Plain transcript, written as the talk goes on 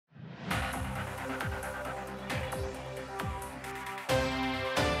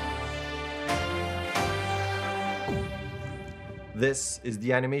This is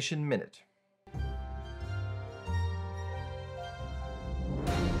the Animation Minute.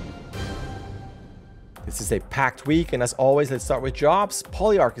 This is a packed week, and as always, let's start with jobs.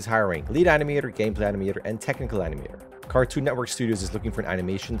 Polyarc is hiring lead animator, gameplay animator, and technical animator. Cartoon Network Studios is looking for an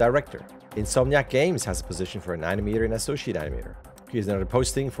animation director. Insomniac Games has a position for an animator and associate animator. Here's another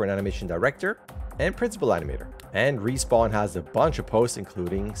posting for an animation director and principal animator. And Respawn has a bunch of posts,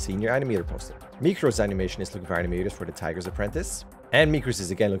 including senior animator posting. Mikros Animation is looking for animators for The Tiger's Apprentice. And Mikros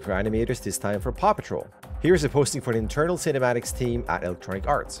is again looking for animators, this time for Paw Patrol. Here's a posting for the internal cinematics team at Electronic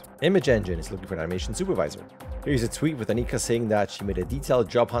Arts. Image Engine is looking for an animation supervisor. Here's a tweet with Annika saying that she made a detailed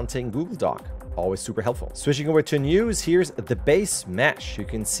job hunting Google Doc. Always super helpful. Switching over to news, here's the base mesh. You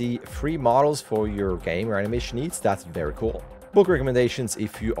can see free models for your game or animation needs. That's very cool. Book recommendations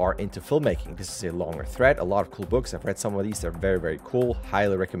if you are into filmmaking. This is a longer thread, a lot of cool books. I've read some of these, they're very cool.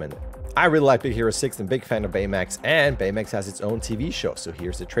 Highly recommend it. I really like Big Hero 6 and big fan of Baymax, and Baymax has its own TV show, so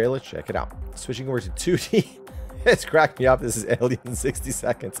here's the trailer, check it out. Switching over to 2D, it's cracked me up. This is Alien in 60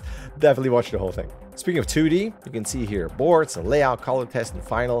 seconds. Definitely watch the whole thing. Speaking of 2D, you can see here boards and layout, color test, and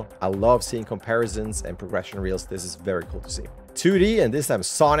final. I love seeing comparisons and progression reels. This is very cool to see. 2D, and this time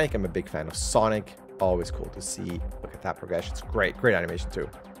Sonic. I'm a big fan of Sonic. Always cool to see. Look at that progression. It's great animation too.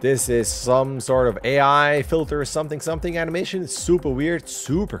 This is some sort of AI filter something animation. It's super weird,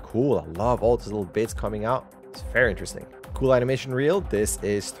 super cool. I love all these little bits coming out. It's very interesting. Cool animation reel. This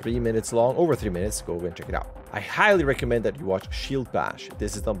is 3 minutes long, over 3 minutes. Go and check it out. I highly recommend that you watch Shield Bash.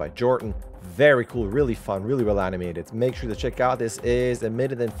 This is done by Jordan. Very cool, really fun, really well animated. Make sure to check out. This is 1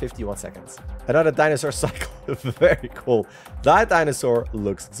 minute and 51 seconds. Another dinosaur cycle. Very cool. That dinosaur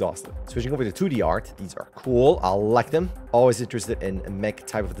looks exhausted. Switching over to 2D art. These are cool. I like them. Always interested in mech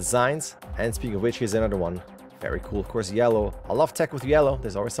type of designs. And speaking of which, here's another one. Very cool. Of course, yellow. I love tech with yellow.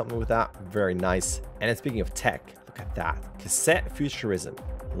 There's always something with that. Very nice. And then speaking of tech, look at that. Cassette Futurism.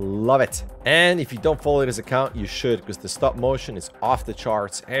 Love it. And if you don't follow this account, you should, because the stop motion is off the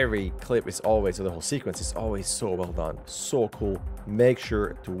charts. Every clip is always, or the whole sequence is always so well done. So cool. Make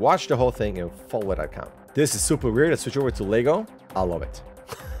sure to watch the whole thing and follow that account. This is super weird. Let's switch over to Lego. I love it.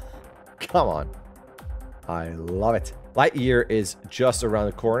 Come on. I love it. Lightyear is just around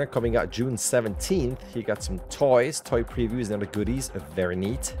the corner, coming out June 17th. He got some toys, toy previews, and other goodies. Very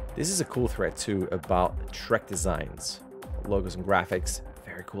neat. This is a cool thread too about Trek designs, logos and graphics.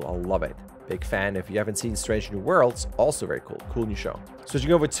 Very cool. I love it. Big fan. If you haven't seen Strange New Worlds, also very cool. Cool new show.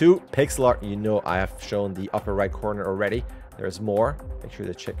 Switching over to pixel art. You know I have shown the upper right corner already. There's more. Make sure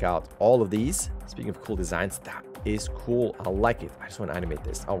to check out all of these. Speaking of cool designs, that is cool. I like it. I just want to animate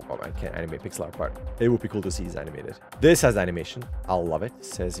this. Oh, I can't animate pixel art, but it would be cool to see this animated. This has animation. I love it. It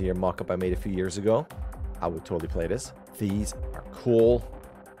says here mock-up I made a few years ago. I would totally play this. These are cool.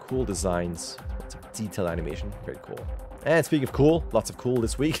 Cool designs. Lots of detailed animation. Very cool. And speaking of cool, lots of cool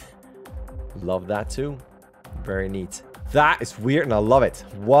this week. Love that too. Very neat. That is weird and I love it.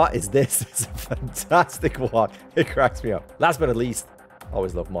 What is this? It's a fantastic walk. It cracks me up. Last but not least,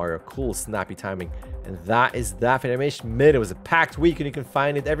 always love Mario. Cool, snappy timing. And that is that for Animation Minute. It was a packed week and you can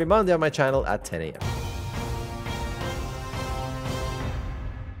find it every Monday on my channel at 10 a.m.